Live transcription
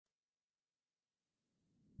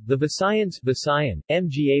The Visayans Visayan,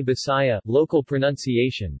 Mga Bisaya, local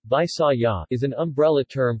pronunciation, Bisaya, is an umbrella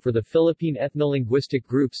term for the Philippine ethnolinguistic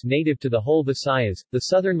groups native to the whole Visayas, the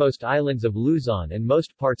southernmost islands of Luzon and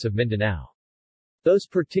most parts of Mindanao. Those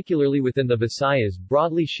particularly within the Visayas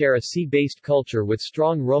broadly share a sea-based culture with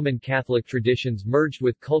strong Roman Catholic traditions merged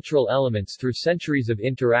with cultural elements through centuries of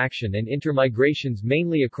interaction and intermigrations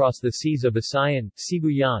mainly across the seas of Visayan,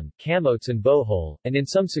 Sibuyan, Camotes and Bohol, and in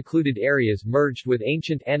some secluded areas merged with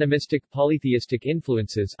ancient animistic polytheistic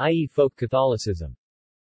influences, i.e. folk Catholicism.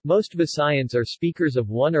 Most Visayans are speakers of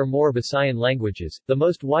one or more Visayan languages, the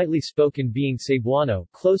most widely spoken being Cebuano,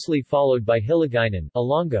 closely followed by Hiligaynon,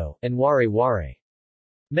 Ilonggo, and Waray-Waray.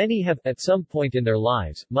 Many have, at some point in their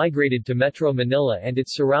lives, migrated to Metro Manila and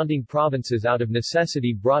its surrounding provinces out of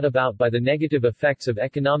necessity brought about by the negative effects of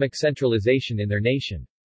economic centralization in their nation.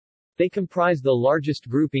 They comprise the largest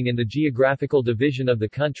grouping in the geographical division of the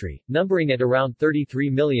country, numbering at around 33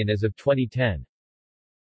 million as of 2010.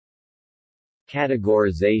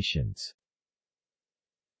 Categorizations.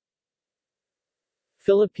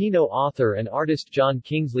 Filipino author and artist John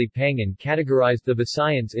Kingsley Pangan categorized the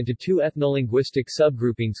Visayans into two ethnolinguistic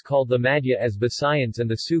subgroupings called the Madhya as Visayans and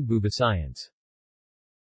the Sugbu Visayans.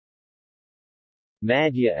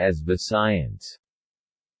 Madhya as Visayans.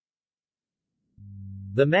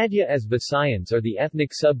 The Madhya as Visayans are the ethnic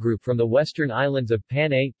subgroup from the western islands of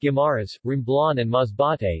Panay, Guimaras, Romblon and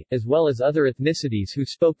Masbate, as well as other ethnicities who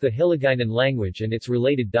spoke the Hiligaynon language and its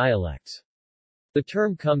related dialects. The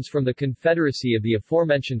term comes from the confederacy of the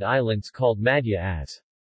aforementioned islands called Madhya as.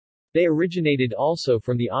 They originated also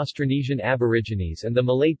from the Austronesian Aborigines and the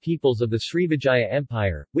Malay peoples of the Srivijaya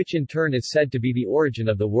Empire, which in turn is said to be the origin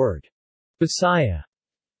of the word Bisaya.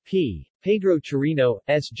 Pedro Chirino,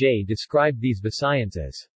 S.J. described these Visayans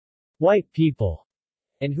as white people,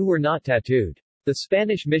 and who were not tattooed. The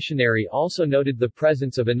Spanish missionary also noted the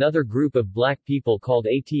presence of another group of black people called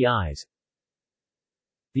Atis,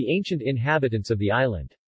 the ancient inhabitants of the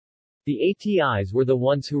island. The Atis were the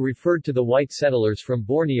ones who referred to the white settlers from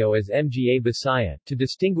Borneo as Mga Bisaya, to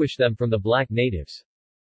distinguish them from the black natives.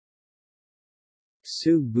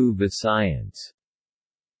 Sugbu Visayans.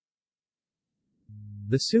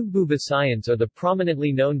 The Sugbu Visayans are the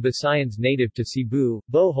prominently known Visayans native to Cebu,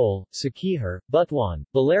 Bohol, Siquijor, Butuan,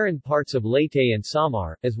 Biliran parts of Leyte and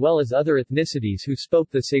Samar, as well as other ethnicities who spoke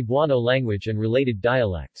the Cebuano language and related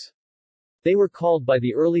dialects. They were called by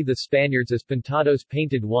the Spaniards as Pintados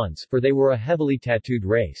painted ones, for they were a heavily tattooed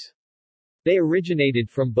race. They originated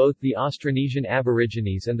from both the Austronesian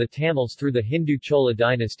Aborigines and the Tamils through the Hindu Chola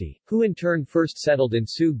dynasty, who in turn first settled in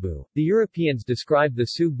Sugbu. The Europeans described the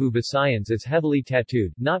Sugbu Visayans as heavily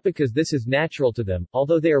tattooed, not because this is natural to them,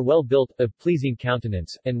 although they are well built, of pleasing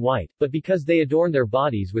countenance, and white, but because they adorn their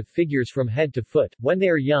bodies with figures from head to foot, when they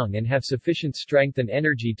are young and have sufficient strength and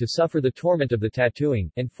energy to suffer the torment of the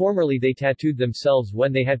tattooing, and formerly they tattooed themselves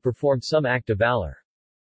when they had performed some act of valor.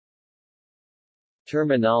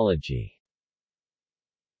 Terminology.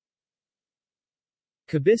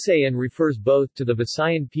 Kabisayan refers both to the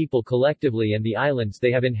Visayan people collectively and the islands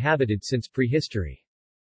they have inhabited since prehistory.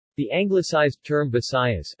 The anglicized term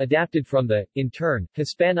Visayas, adapted from the, in turn,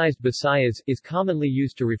 Hispanized Visayas, is commonly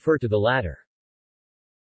used to refer to the latter.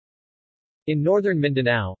 In northern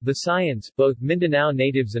Mindanao, Visayans, both Mindanao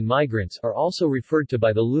natives and migrants, are also referred to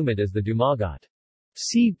by the Lumad as the Dumagat,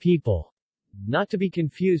 sea people, not to be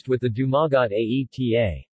confused with the Dumagat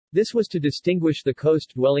Aeta. This was to distinguish the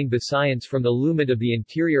coast-dwelling Visayans from the Lumad of the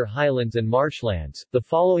interior highlands and marshlands. The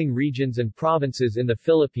following regions and provinces in the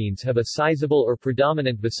Philippines have a sizable or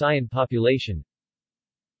predominant Visayan population.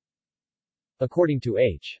 According to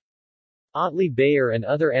H. Otley Bayer and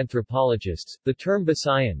other anthropologists, the term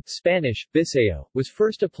Visayan, Spanish, Biseo, was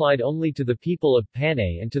first applied only to the people of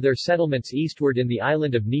Panay and to their settlements eastward in the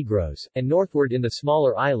island of Negros, and northward in the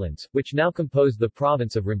smaller islands, which now compose the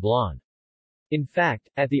province of Romblon. In fact,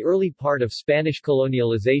 at the early part of Spanish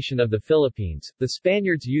colonialization of the Philippines, the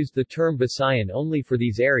Spaniards used the term Visayan only for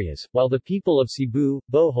these areas, while the people of Cebu,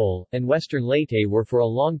 Bohol, and western Leyte were for a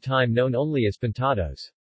long time known only as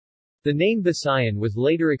Pintados. The name Visayan was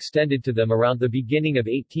later extended to them around the beginning of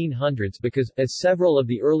 1800s because, as several of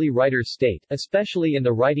the early writers state, especially in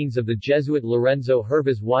the writings of the Jesuit Lorenzo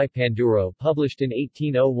Hervas y Panduro published in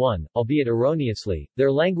 1801, albeit erroneously, their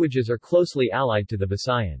languages are closely allied to the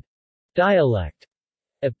Visayan dialect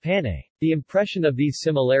of Panay. The impression of these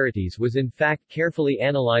similarities was in fact carefully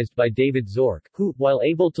analyzed by David Zorc, who, while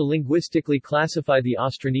able to linguistically classify the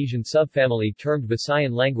Austronesian subfamily termed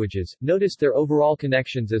Visayan languages, noticed their overall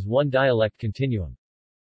connections as one dialect continuum.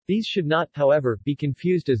 These should not, however, be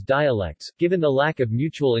confused as dialects, given the lack of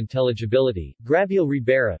mutual intelligibility. Gabriel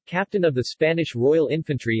Ribera, captain of the Spanish Royal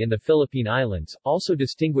Infantry in the Philippine Islands, also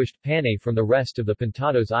distinguished Panay from the rest of the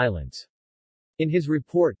Pintados Islands. In his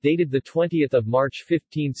report, dated 20 March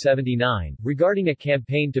 1579, regarding a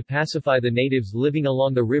campaign to pacify the natives living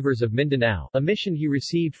along the rivers of Mindanao, a mission he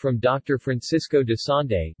received from Dr. Francisco de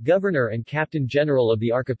Sande, governor and captain general of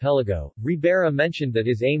the archipelago, Ribera mentioned that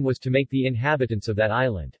his aim was to make the inhabitants of that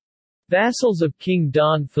island vassals of King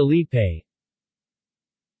Don Felipe,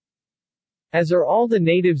 as are all the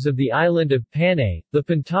natives of the island of Panay, the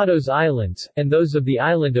Pintados Islands, and those of the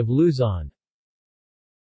island of Luzon.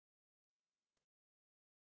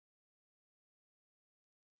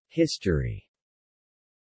 History.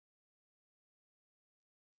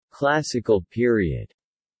 Classical period.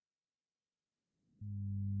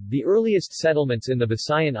 The earliest settlements in the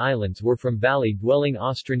Visayan Islands were from valley-dwelling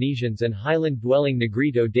Austronesians and highland-dwelling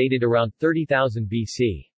Negrito dated around 30,000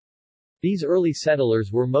 BC. These early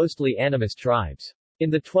settlers were mostly animist tribes. In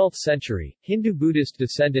the 12th century, Hindu-Buddhist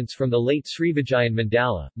descendants from the late Srivijayan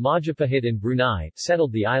Mandala, Majapahit and Brunei,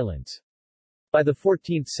 settled the islands. By the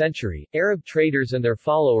 14th century, Arab traders and their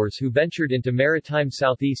followers who ventured into maritime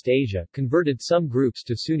Southeast Asia, converted some groups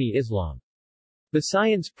to Sunni Islam.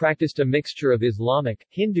 Visayans practiced a mixture of Islamic,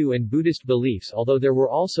 Hindu and Buddhist beliefs, although there were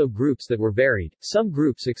also groups that were varied. Some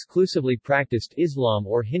groups exclusively practiced Islam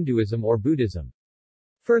or Hinduism or Buddhism.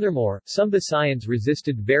 Furthermore, some Visayans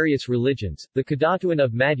resisted various religions. The Kadatuan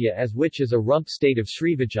of Madhya, as which is a rump state of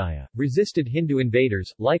Srivijaya, resisted Hindu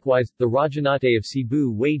invaders. Likewise, the Rajanate of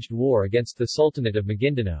Cebu waged war against the Sultanate of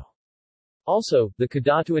Maguindanao. Also, the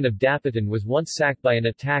Kadatuan of Dapitan was once sacked by an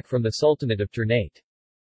attack from the Sultanate of Ternate.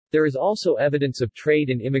 There is also evidence of trade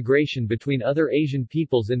and immigration between other Asian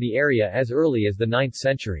peoples in the area as early as the 9th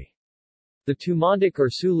century. The Tumandic or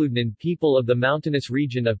Suludnan people of the mountainous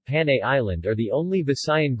region of Panay Island are the only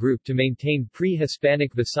Visayan group to maintain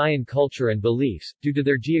pre-Hispanic Visayan culture and beliefs, due to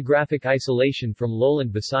their geographic isolation from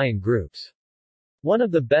lowland Visayan groups. One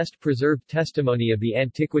of the best preserved testimony of the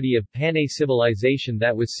antiquity of Panay civilization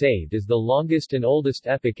that was saved is the longest and oldest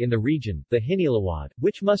epic in the region, the Hinilawad,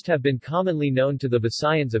 which must have been commonly known to the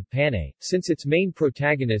Visayans of Panay, since its main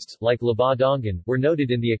protagonists, like Labadongan, were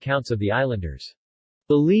noted in the accounts of the islanders'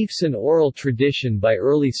 beliefs and oral tradition by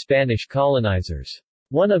early Spanish colonizers.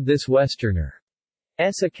 One of this Westerner's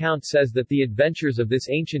account says that the adventures of this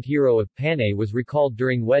ancient hero of Panay was recalled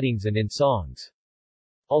during weddings and in songs.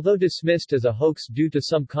 Although dismissed as a hoax due to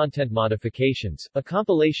some content modifications, a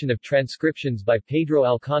compilation of transcriptions by Pedro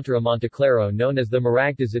Alcántara Monteclaro known as the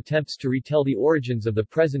Maragdas attempts to retell the origins of the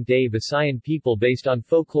present-day Visayan people based on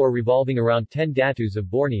folklore revolving around 10 datus of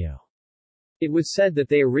Borneo. It was said that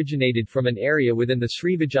they originated from an area within the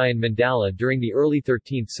Srivijayan Mandala during the early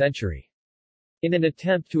 13th century. In an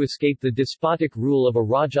attempt to escape the despotic rule of a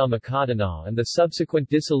Raja Makadana and the subsequent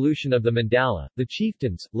dissolution of the Mandala, the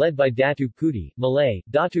chieftains, led by Datuk Puti, Malay,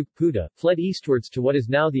 Datuk Puta, fled eastwards to what is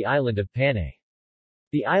now the island of Panay.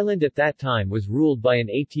 The island at that time was ruled by an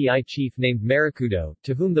Ati chief named Marakudo,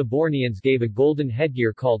 to whom the Borneans gave a golden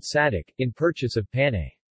headgear called sadik, in purchase of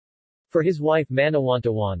Panay. For his wife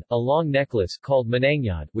Manawantawan, a long necklace called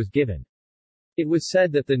Manangyad was given. It was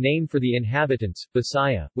said that the name for the inhabitants,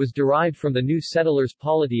 Bisaya, was derived from the new settlers'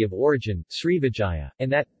 polity of origin, Srivijaya,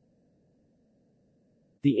 and that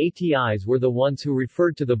the Atis were the ones who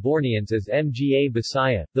referred to the Borneans as Mga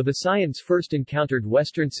Bisaya. The Visayans first encountered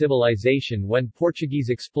Western civilization when Portuguese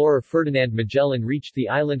explorer Ferdinand Magellan reached the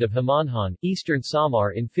island of Hamanhan, eastern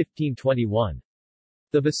Samar in 1521.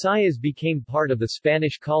 The Visayas became part of the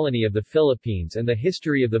Spanish colony of the Philippines and the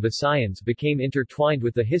history of the Visayans became intertwined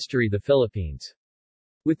with the history of the Philippines.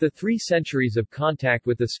 With the 3 centuries of contact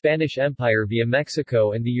with the Spanish Empire via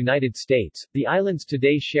Mexico and the United States, the islands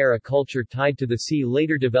today share a culture tied to the sea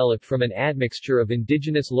later developed from an admixture of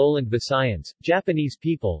indigenous lowland Visayans, Japanese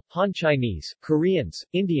people, Han Chinese, Koreans,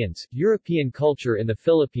 Indians, European culture in the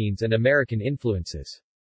Philippines and American influences.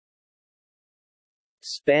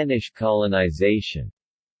 Spanish colonization.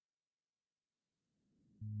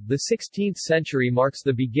 The 16th century marks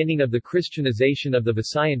the beginning of the Christianization of the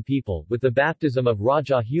Visayan people, with the baptism of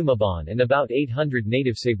Raja Humabon and about 800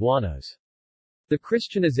 native Cebuanos. The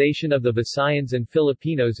Christianization of the Visayans and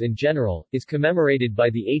Filipinos in general, is commemorated by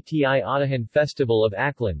the Ati Atahan Festival of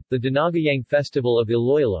Aklan, the Dinagayang Festival of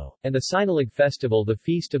Iloilo, and the Sinalig Festival, the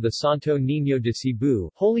Feast of the Santo Niño de Cebu,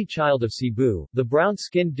 Holy Child of Cebu, the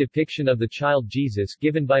brown-skinned depiction of the child Jesus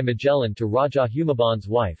given by Magellan to Raja Humabon's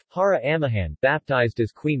wife, Hara Amahan, baptized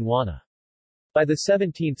as Queen Juana. By the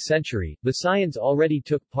 17th century, Visayans already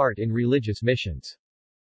took part in religious missions.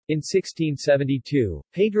 In 1672,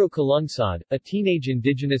 Pedro Calungsod, a teenage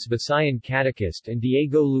indigenous Visayan catechist, and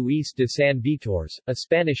Diego Luis de San Vitores, a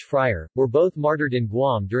Spanish friar, were both martyred in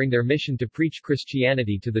Guam during their mission to preach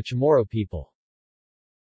Christianity to the Chamorro people.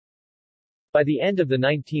 By the end of the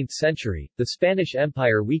 19th century, the Spanish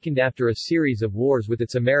Empire weakened after a series of wars with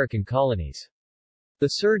its American colonies. The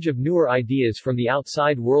surge of newer ideas from the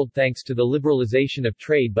outside world thanks to the liberalization of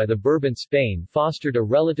trade by the Bourbon Spain fostered a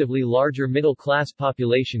relatively larger middle-class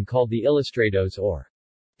population called the Ilustrados or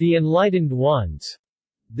the Enlightened Ones.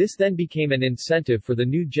 This then became an incentive for the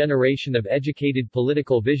new generation of educated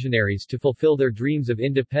political visionaries to fulfill their dreams of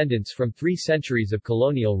independence from 3 centuries of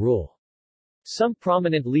colonial rule. Some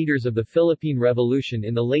prominent leaders of the Philippine Revolution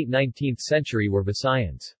in the late 19th century were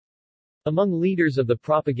Visayans. Among leaders of the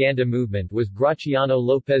propaganda movement was Graciano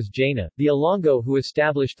Lopez Jaena, the Ilonggo who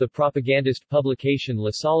established the propagandist publication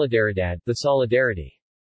La Solidaridad, the Solidarity.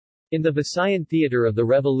 In the Visayan theater of the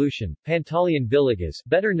revolution, Pantaleon Villegas,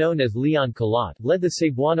 better known as Leon Calat, led the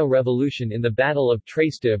Cebuano Revolution in the Battle of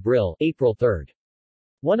Tres de Abril, April 3.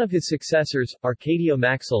 One of his successors, Arcadio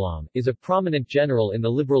Maxilom, is a prominent general in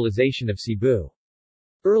the liberalization of Cebu.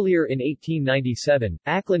 Earlier in 1897,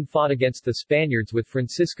 Aklan fought against the Spaniards with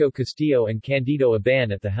Francisco Castillo and Candido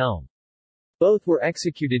Aban at the helm. Both were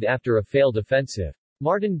executed after a failed offensive.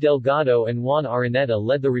 Martin Delgado and Juan Araneta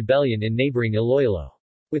led the rebellion in neighboring Iloilo.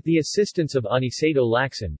 With the assistance of Aniceto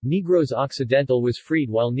Lacson, Negros Occidental was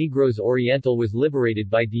freed while Negros Oriental was liberated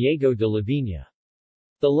by Diego de Lavina.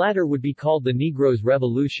 The latter would be called the Negros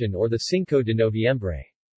Revolution or the Cinco de Noviembre.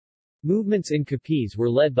 Movements in Capiz were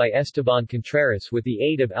led by Esteban Contreras with the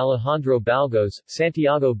aid of Alejandro Balgos,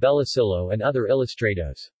 Santiago Bellicillo and other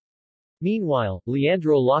Ilustrados. Meanwhile,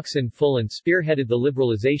 Leandro Locsin Fullan spearheaded the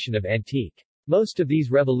liberalization of Antique. Most of these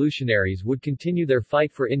revolutionaries would continue their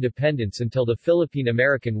fight for independence until the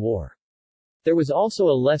Philippine-American War. There was also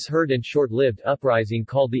a less heard and short-lived uprising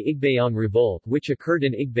called the Igbayong Revolt which occurred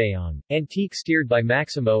in Igbayong, Antique steered by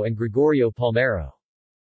Maximo and Gregorio Palmero.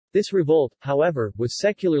 This revolt, however, was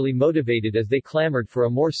secularly motivated as they clamored for a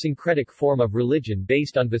more syncretic form of religion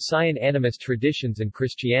based on Visayan animist traditions and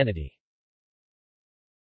Christianity.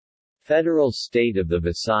 Federal state of the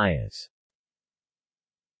Visayas.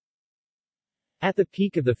 At the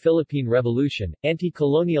peak of the Philippine Revolution,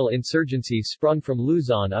 anti-colonial insurgencies sprung from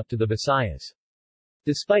Luzon up to the Visayas.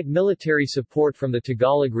 Despite military support from the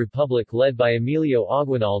Tagalog Republic led by Emilio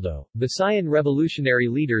Aguinaldo, Visayan revolutionary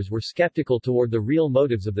leaders were skeptical toward the real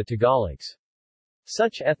motives of the Tagalogs.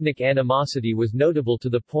 Such ethnic animosity was notable to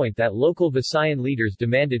the point that local Visayan leaders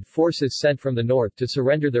demanded forces sent from the north to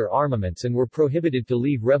surrender their armaments and were prohibited to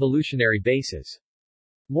leave revolutionary bases.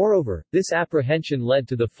 Moreover, this apprehension led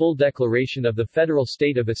to the full declaration of the federal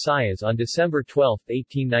state of Visayas on December 12,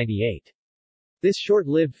 1898. This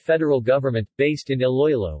short-lived federal government, based in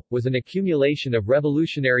Iloilo, was an accumulation of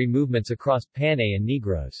revolutionary movements across Panay and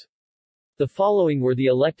Negros. The following were the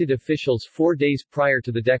elected officials 4 days prior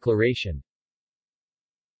to the declaration.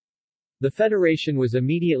 The federation was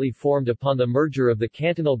immediately formed upon the merger of the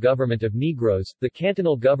cantonal government of Negros, the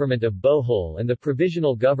cantonal government of Bohol and the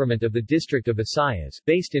provisional government of the district of Visayas,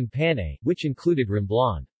 based in Panay, which included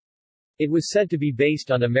Romblon. It was said to be based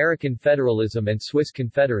on American federalism and Swiss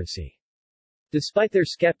Confederacy. Despite their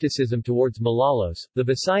skepticism towards Malolos, the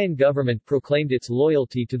Visayan government proclaimed its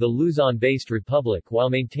loyalty to the Luzon-based republic while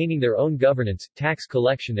maintaining their own governance, tax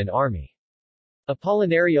collection and army.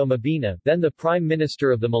 Apolinario Mabini, then the Prime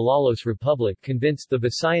Minister of the Malolos Republic, convinced the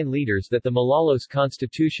Visayan leaders that the Malolos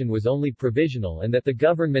constitution was only provisional and that the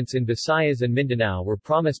governments in Visayas and Mindanao were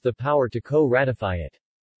promised the power to co-ratify it.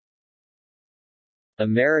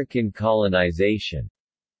 American colonization.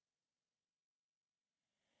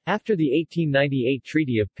 After the 1898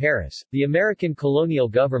 Treaty of Paris, the American colonial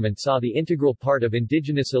government saw the integral part of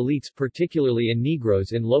indigenous elites, particularly in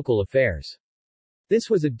Negros, in local affairs. This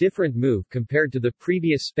was a different move compared to the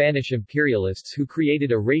previous Spanish imperialists who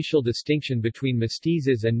created a racial distinction between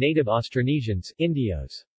mestizos and native Austronesians,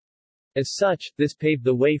 Indios. As such, this paved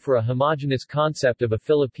the way for a homogeneous concept of a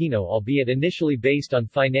Filipino, albeit initially based on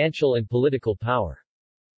financial and political power.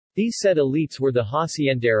 These said elites were the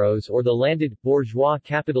hacienderos or the landed, bourgeois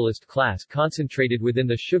capitalist class concentrated within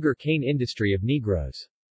the sugar cane industry of Negros.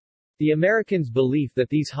 The Americans' belief that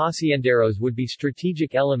these hacienderos would be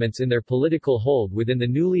strategic elements in their political hold within the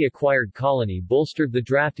newly acquired colony bolstered the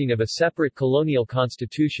drafting of a separate colonial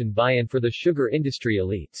constitution by and for the sugar industry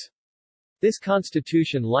elites. This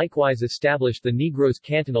constitution likewise established the Negros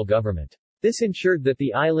cantonal government. This ensured that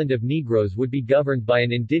the island of Negros would be governed by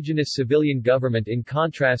an indigenous civilian government in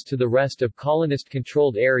contrast to the rest of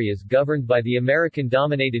colonist-controlled areas governed by the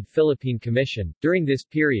American-dominated Philippine Commission. During this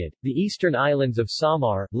period, the eastern islands of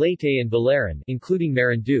Samar, Leyte and Balearan, including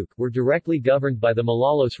Marinduque, were directly governed by the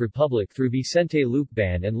Malolos Republic through Vicente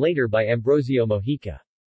Lucban and later by Ambrosio Mojica.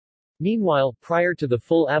 Meanwhile, prior to the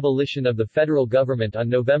full abolition of the federal government on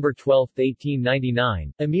November 12,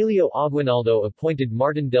 1899, Emilio Aguinaldo appointed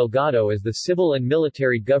Martin Delgado as the civil and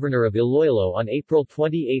military governor of Iloilo on April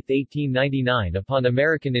 28, 1899 upon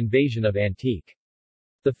American invasion of Antique.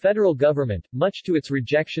 The federal government, much to its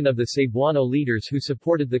rejection of the Cebuano leaders who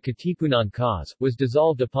supported the Katipunan cause, was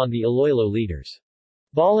dissolved upon the Iloilo leaders'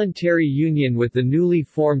 voluntary union with the newly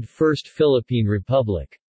formed First Philippine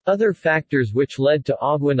Republic. Other factors which led to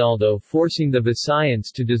Aguinaldo forcing the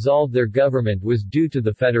Visayans to dissolve their government was due to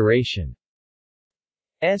the Federation's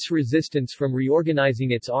resistance from reorganizing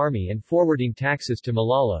its army and forwarding taxes to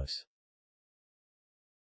Malolos.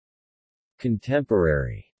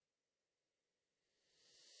 Contemporary.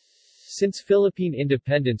 Since Philippine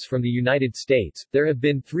independence from the United States, there have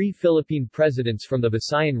been 3 Philippine presidents from the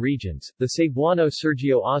Visayan regions, the Cebuano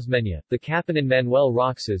Sergio Osmeña, the Capitan Manuel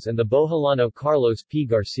Roxas and the Boholano Carlos P.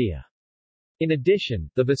 Garcia. In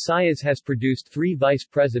addition, the Visayas has produced 3 vice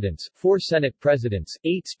presidents, 4 Senate presidents,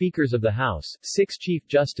 8 speakers of the House, 6 chief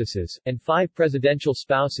justices, and 5 presidential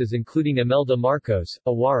spouses including Imelda Marcos,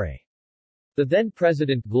 Aware. The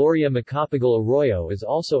then-president Gloria Macapagal Arroyo is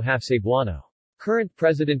also half Cebuano. Current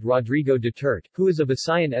President Rodrigo Duterte, who is of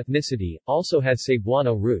Visayan ethnicity, also has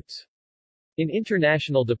Cebuano roots. In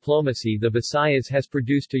international diplomacy, the Visayas has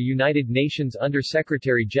produced a United Nations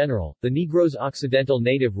Under-Secretary-General, the Negros Occidental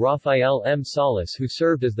native Rafael M. Salas, who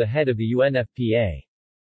served as the head of the UNFPA.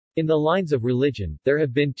 In the lines of religion, there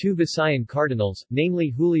have been 2 Visayan cardinals, namely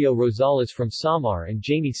Julio Rosales from Samar and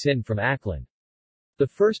Jaime Sin from Aklan. The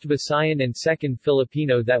first Visayan and second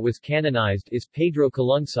Filipino that was canonized is Pedro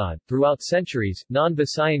Calungsod. Throughout centuries,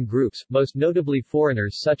 non-Visayan groups, most notably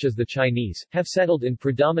foreigners such as the Chinese, have settled in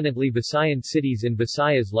predominantly Visayan cities in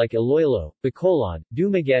Visayas like Iloilo, Bacolod,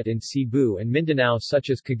 Dumaguete in Cebu and Mindanao such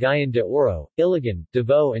as Cagayan de Oro, Iligan,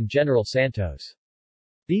 Davao and General Santos.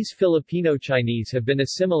 These Filipino Chinese have been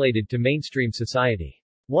assimilated to mainstream society.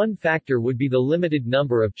 One factor would be the limited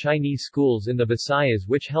number of Chinese schools in the Visayas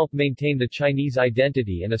which help maintain the Chinese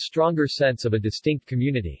identity and a stronger sense of a distinct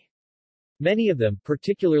community. Many of them,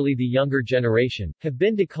 particularly the younger generation, have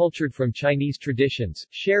been decultured from Chinese traditions,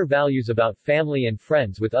 share values about family and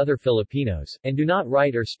friends with other Filipinos, and do not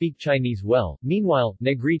write or speak Chinese well. Meanwhile,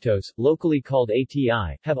 Negritos, locally called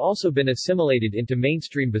ATI, have also been assimilated into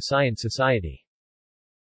mainstream Visayan society.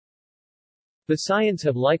 Visayans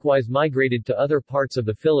have likewise migrated to other parts of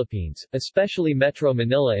the Philippines, especially Metro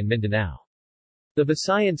Manila and Mindanao. The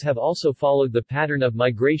Visayans have also followed the pattern of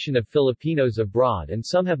migration of Filipinos abroad and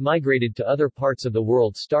some have migrated to other parts of the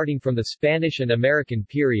world starting from the Spanish and American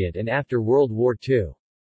period and after World War II.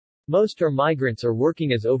 Most are migrants or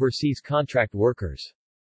working as overseas contract workers.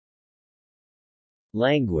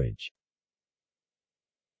 Language.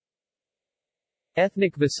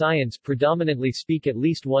 Ethnic Visayans predominantly speak at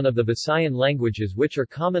least one of the Visayan languages which are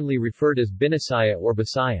commonly referred as Binisaya or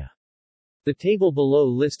Bisaya. The table below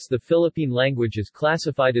lists the Philippine languages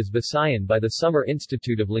classified as Visayan by the Summer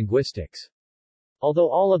Institute of Linguistics.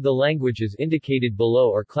 Although all of the languages indicated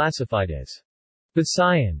below are classified as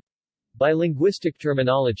Visayan by linguistic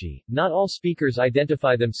terminology, not all speakers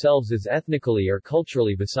identify themselves as ethnically or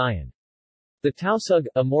culturally Visayan. The Tausug,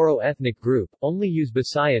 a Moro ethnic group, only use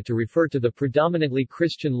Bisaya to refer to the predominantly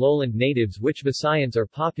Christian lowland natives which Visayans are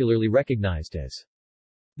popularly recognized as.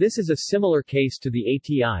 This is a similar case to the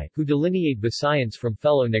ATI, who delineate Visayans from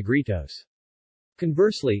fellow Negritos.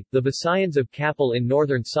 Conversely, the Visayans of Capel in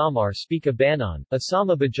northern Samar speak a Banon, a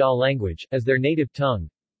Sama-Baja language, as their native tongue.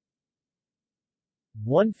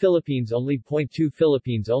 1 Philippines only. 2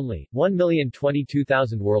 Philippines only,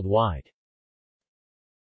 1,022,000 worldwide.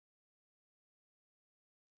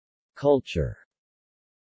 Culture.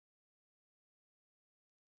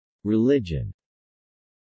 Religion.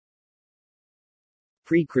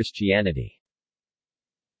 Pre-Christianity.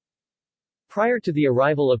 Prior to the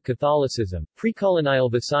arrival of Catholicism, pre-colonial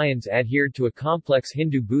Visayans adhered to a complex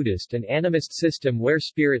Hindu-Buddhist and animist system where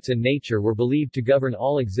spirits and nature were believed to govern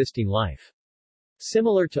all existing life.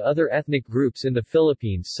 Similar to other ethnic groups in the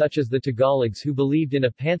Philippines such as the Tagalogs who believed in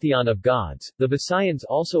a pantheon of gods, the Visayans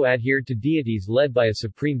also adhered to deities led by a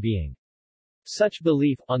supreme being. Such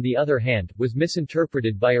belief, on the other hand, was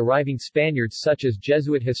misinterpreted by arriving Spaniards such as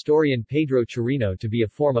Jesuit historian Pedro Chirino to be a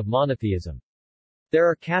form of monotheism. There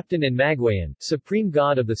are Captain and Magwayan, supreme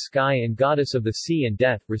god of the sky and goddess of the sea and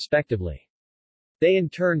death, respectively. They in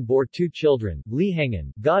turn bore two children,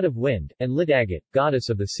 Lihangan, god of wind, and Lidagat, goddess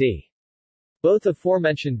of the sea. Both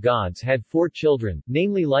aforementioned gods had four children,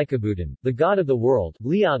 namely Lycabutan, the god of the world,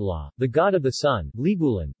 Liadla, the god of the sun,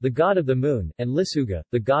 Libulan, the god of the moon, and Lisuga,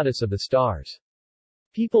 the goddess of the stars.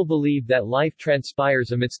 People believed that life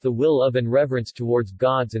transpires amidst the will of and reverence towards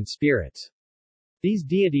gods and spirits. These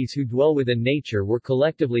deities who dwell within nature were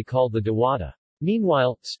collectively called the Dewata.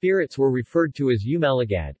 Meanwhile, spirits were referred to as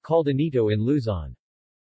Umalagad, called Anito in Luzon.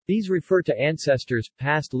 These refer to ancestors,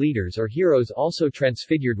 past leaders or heroes also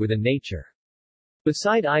transfigured within nature.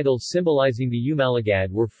 Beside idols symbolizing the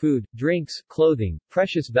Umalagad were food, drinks, clothing,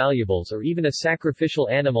 precious valuables or even a sacrificial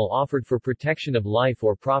animal offered for protection of life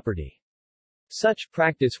or property. Such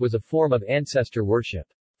practice was a form of ancestor worship.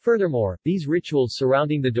 Furthermore, these rituals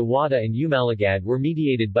surrounding the Dewata and Umalagad were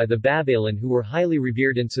mediated by the Babalan who were highly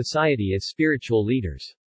revered in society as spiritual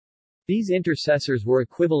leaders. These intercessors were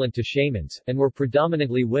equivalent to shamans, and were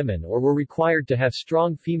predominantly women or were required to have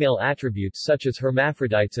strong female attributes such as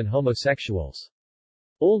hermaphrodites and homosexuals.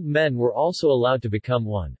 Old men were also allowed to become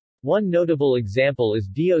one. One notable example is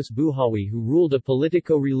Dios Buhawi who ruled a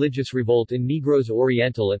politico-religious revolt in Negros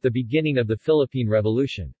Oriental at the beginning of the Philippine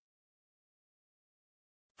Revolution.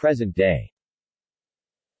 Present day.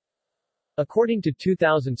 According to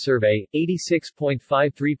 2000 survey,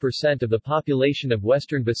 86.53% of the population of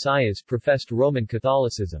Western Visayas professed Roman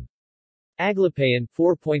Catholicism. Aglapayan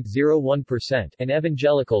 4.01% and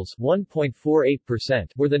Evangelicals 1.48%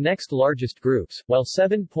 were the next largest groups, while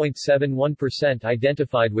 7.71%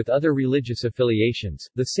 identified with other religious affiliations.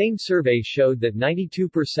 The same survey showed that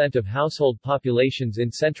 92% of household populations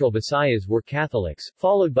in Central Visayas were Catholics,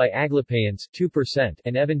 followed by Aglapayans 2%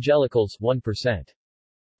 and Evangelicals 1%.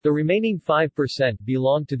 The remaining 5%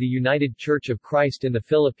 belonged to the United Church of Christ in the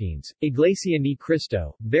Philippines, Iglesia ni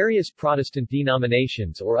Cristo, various Protestant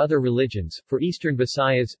denominations or other religions. For Eastern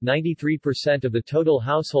Visayas, 93% of the total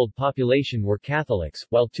household population were Catholics,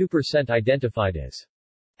 while 2% identified as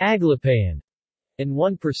Aglapayan and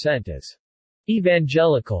 1% as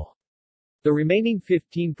Evangelical. The remaining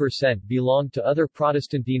 15% belonged to other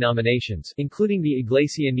Protestant denominations, including the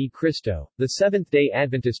Iglesia ni Cristo, the Seventh-day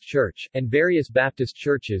Adventist Church, and various Baptist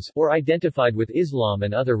churches, or identified with Islam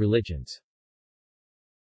and other religions.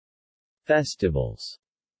 Festivals.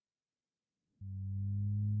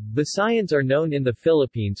 Visayans are known in the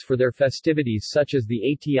Philippines for their festivities such as the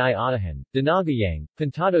Ati Atahan, Dinagayang,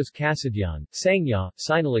 Pintados Casadyan, Sangya,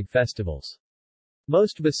 Sinalig festivals.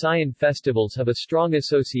 Most Visayan festivals have a strong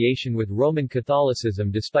association with Roman Catholicism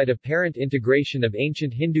despite apparent integration of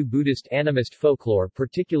ancient Hindu-Buddhist animist folklore,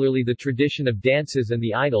 particularly the tradition of dances and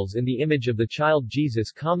the idols in the image of the child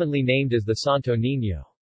Jesus commonly named as the Santo Niño.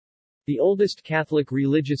 The oldest Catholic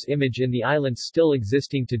religious image in the islands still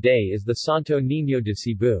existing today is the Santo Niño de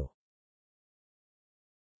Cebu.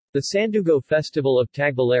 The Sandugo Festival of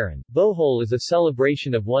Tagbilaran, Bohol is a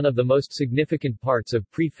celebration of one of the most significant parts of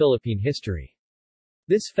pre-Philippine history.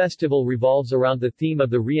 This festival revolves around the theme of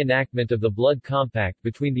the reenactment of the blood compact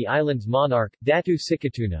between the island's monarch, Datu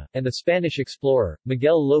Sikatuna, and the Spanish explorer,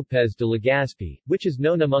 Miguel López de Legazpi, which is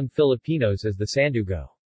known among Filipinos as the Sandugo.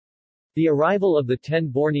 The arrival of the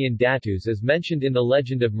 10 Bornean Datus as mentioned in the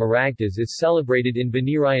legend of Maragtas is celebrated in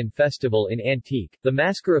Banirayan Festival in Antique. The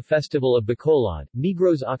Mascara Festival of Bacolod,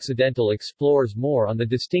 Negros Occidental explores more on the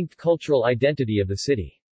distinct cultural identity of the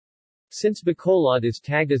city. Since Bacolod is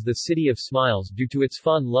tagged as the City of Smiles due to its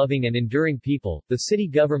fun-loving and enduring people, the city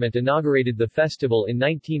government inaugurated the festival in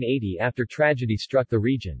 1980 after tragedy struck the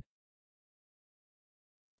region.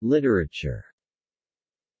 Literature.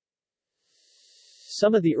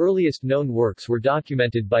 Some of the earliest known works were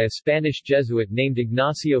documented by a Spanish Jesuit named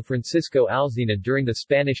Ignacio Francisco Alsina during the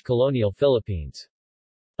Spanish colonial Philippines.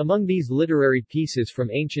 Among these literary pieces from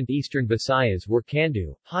ancient eastern Visayas were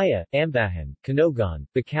Kandu, Haya, Ambahan, Kanogan,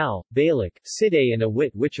 Bakal, Balik, Side and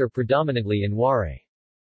Awit which are predominantly in Waray.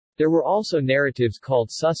 There were also narratives called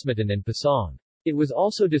Susmatan and Pasong. It was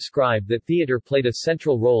also described that theater played a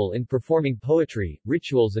central role in performing poetry,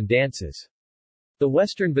 rituals and dances. The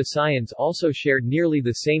Western Visayans also shared nearly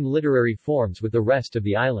the same literary forms with the rest of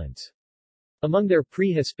the islands. Among their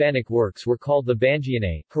pre-Hispanic works were called the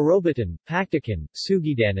Bangianay, Harobatan, Paktakan,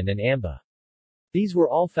 Sugidanan and Amba. These were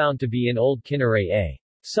all found to be in Old Kinaray-a.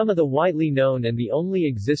 Some of the widely known and the only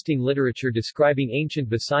existing literature describing ancient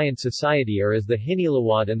Visayan society are as the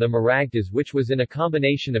Hinilawad and the Maragtas which was in a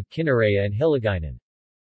combination of Kinaraya and Hiligaynon.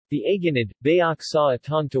 The Aganid, Bayak sa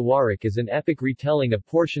Atong Tawarik is an epic retelling a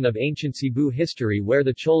portion of ancient Cebu history where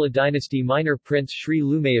the Chola dynasty minor prince Sri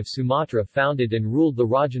Lumay of Sumatra founded and ruled the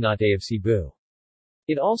Rajanate of Cebu.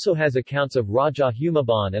 It also has accounts of Raja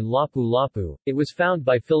Humabon and Lapu-Lapu. It was found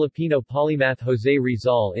by Filipino polymath José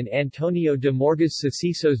Rizal in Antonio de Morgas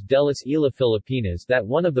Sucesos de las Islas Filipinas that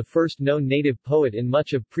one of the first known native poet in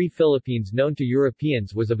much of pre-Philippines known to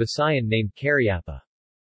Europeans was a Visayan named Cariapa.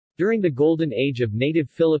 During the golden age of native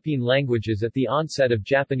Philippine languages at the onset of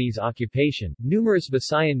Japanese occupation, numerous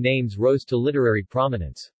Visayan names rose to literary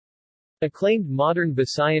prominence. Acclaimed modern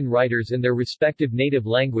Visayan writers in their respective native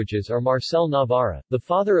languages are Marcel Navarra, the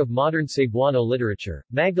father of modern Cebuano literature,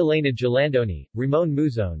 Magdalena Gelandoni, Ramon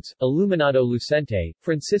Muzones, Iluminado Lucente,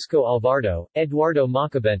 Francisco Alvarado, Eduardo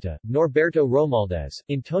Macabenta, Norberto Romualdez,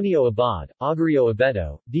 Antonio Abad, Augurio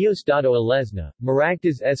Abeto, Diosdado Alesna,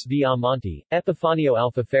 Maragtas S. V. Amonte, Epifanio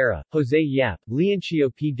Alfafara, Jose Yap,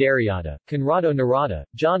 Leoncio P. Derriata, Conrado Narada,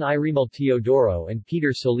 John Irimal Teodoro and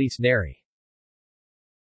Peter Solis Neri.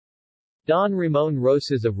 Don Ramon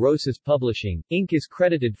Rosas of Rosas Publishing, Inc. is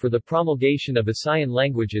credited for the promulgation of Visayan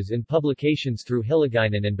languages in publications through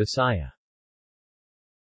Hiligaynon and Bisaya.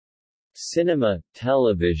 Cinema,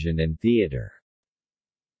 television and theater.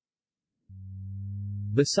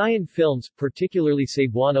 Visayan films, particularly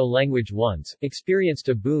Cebuano language ones, experienced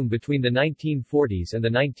a boom between the 1940s and the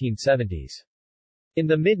 1970s. In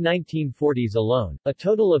the mid-1940s alone, a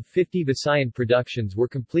total of 50 Visayan productions were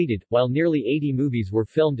completed, while nearly 80 movies were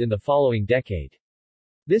filmed in the following decade.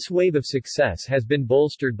 This wave of success has been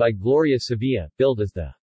bolstered by Gloria Sevilla, billed as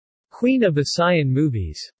the Queen of Visayan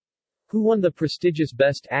Movies, who won the prestigious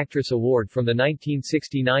Best Actress award from the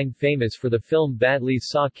 1969 Famous for the film Badlis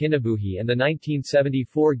sa Kinabuhi and the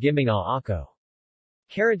 1974 Giminga Ako.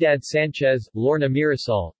 Caridad Sanchez, Lorna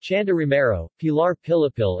Mirasol, Chanda Romero, Pilar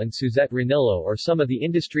Pilapil and Suzette Ranillo are some of the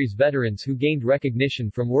industry's veterans who gained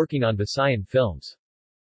recognition from working on Visayan films.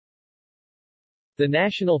 The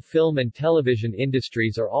national film and television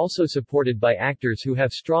industries are also supported by actors who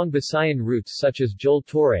have strong Visayan roots such as Joel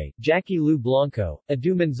Torre, Jackie Lu Blanco,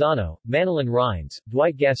 Edu Manzano, Manilyn Rines,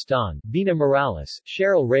 Dwight Gaston, Bina Morales,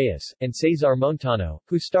 Cheryl Reyes, and Cesar Montano,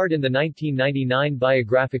 who starred in the 1999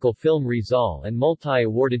 biographical film Rizal and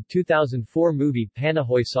multi-awarded 2004 movie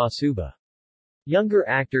Panahoy sa Suba. Younger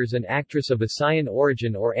actors and actress of Visayan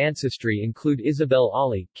origin or ancestry include Isabel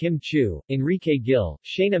Ali, Kim Chiu, Enrique Gil,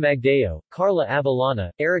 Shayna Magdeo, Carla Avellana,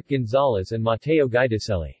 Eric Gonzalez and Mateo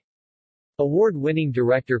Guidicelli. Award-winning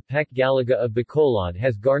director Pec Galaga of Bacolod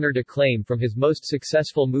has garnered acclaim from his most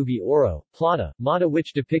successful movie Oro, Plata, Mata,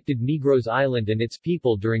 which depicted Negros Island and its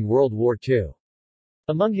people during World War II.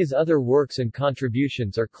 Among his other works and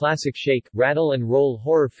contributions are classic Shake, Rattle and Roll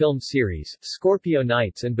horror film series, Scorpio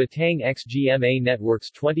Nights and Batang XGMA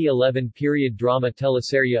Network's 2011 period drama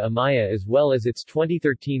teleserye Amaya as well as its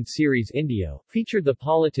 2013 series Indio, featured the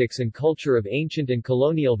politics and culture of ancient and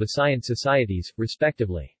colonial Visayan societies,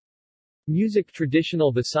 respectively.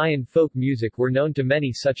 Traditional Visayan folk music were known to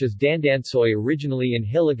many such as Dandansoy originally in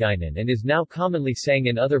Hiligaynon and is now commonly sang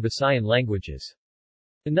in other Visayan languages.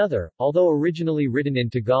 Another, although originally written in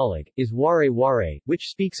Tagalog, is Ware Ware, which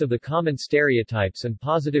speaks of the common stereotypes and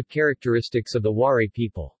positive characteristics of the Ware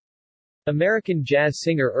people. American jazz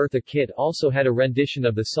singer Eartha Kitt also had a rendition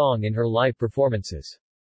of the song in her live performances.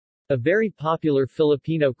 A very popular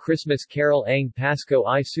Filipino Christmas carol Ang Pasko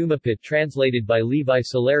I Sumapit translated by Levi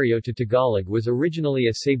Solario to Tagalog was originally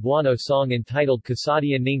a Cebuano song entitled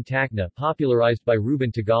Kasadia Ning Takna popularized by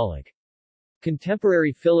Ruben Tagalog.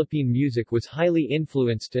 Contemporary Philippine music was highly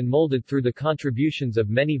influenced and molded through the contributions of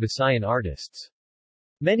many Visayan artists.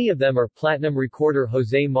 Many of them are platinum recorder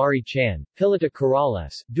Jose Mari Chan, Pilita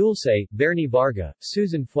Corrales, Dulce, Bernie Varga,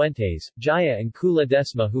 Susan Fuentes, Jaya and Kula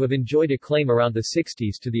Desma who have enjoyed acclaim around the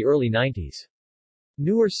 60s to the early 90s.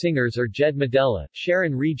 Newer singers are Jed Medela,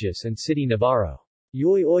 Sharon Regis and City Navarro.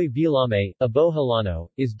 Yoy Oy Vilame, a Boholano,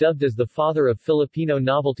 is dubbed as the father of Filipino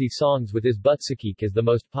novelty songs with his Butsakik as the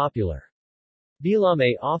most popular.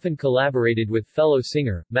 Vilame often collaborated with fellow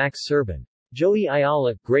singer, Max Serban. Joey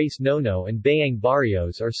Ayala, Grace Nono and Bayang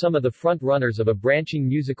Barrios are some of the front-runners of a branching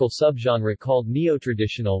musical subgenre called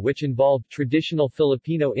neo-traditional which involved traditional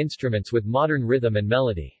Filipino instruments with modern rhythm and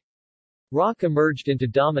melody. Rock emerged into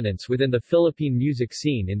dominance within the Philippine music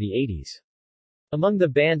scene in the 80s. Among the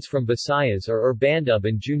bands from Visayas are Urbandub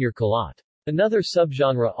and Junior Kalat. Another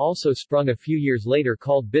subgenre also sprung a few years later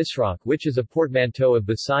called Bisrock which is a portmanteau of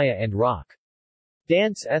Bisaya and rock.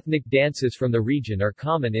 Ethnic dances from the region are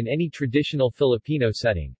common in any traditional Filipino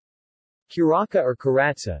setting. Curaka or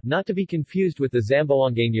Karatsa, not to be confused with the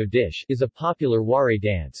Zamboangueño dish, is a popular Ware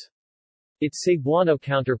dance. Its Cebuano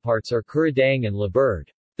counterparts are Kuradang and Labird.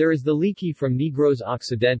 There is the Liki from Negros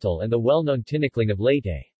Occidental and the well-known Tinikling of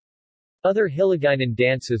Leyte. Other Hiligaynon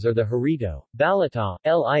dances are the Harito, Balata,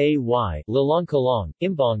 Liay, Lalong Kalong,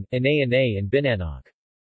 Imbong, Anay and Binanog.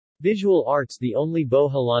 Visual Arts. The only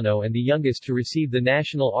Boholano and the youngest to receive the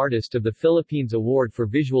National Artist of the Philippines Award for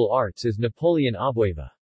Visual Arts is Napoleon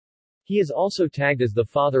Abueva. He is also tagged as the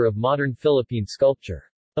father of modern Philippine sculpture.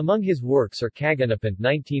 Among his works are Kaganapan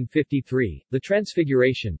 1953, The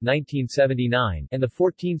Transfiguration 1979, and the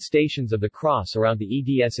 14 Stations of the Cross around the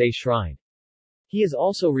EDSA Shrine. He is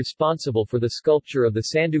also responsible for the sculpture of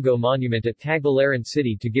the Sandugo Monument at Tagbilaran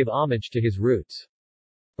City to give homage to his roots.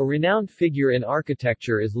 A renowned figure in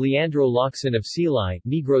architecture is Leandro Locsin of Silay,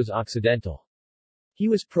 Negros Occidental. He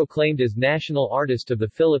was proclaimed as National Artist of the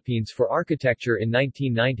Philippines for Architecture in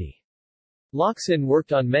 1990. Locsin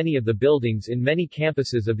worked on many of the buildings in many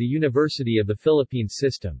campuses of the University of the Philippines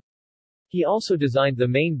system. He also designed the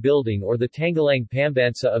main building or the Tanghalang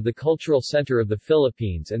Pambansa of the Cultural Center of the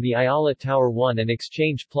Philippines and the Ayala Tower 1 and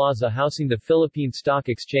Exchange Plaza housing the Philippine Stock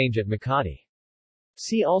Exchange at Makati.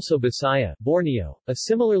 See also Bisaya, Borneo, a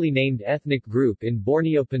similarly named ethnic group in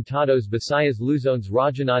Borneo Pintados Bisayas Luzones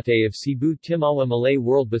Rajanate of Cebu Timawa Malay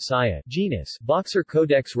World Bisaya genus, Boxer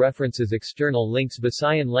Codex References External links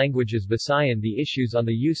Bisayan languages Bisayan The Issues on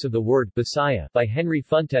the Use of the Word Bisaya by Henry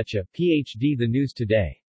Funtecha, Ph.D. The News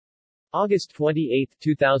Today. August 28,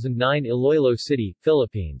 2009 Iloilo City,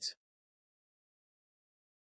 Philippines.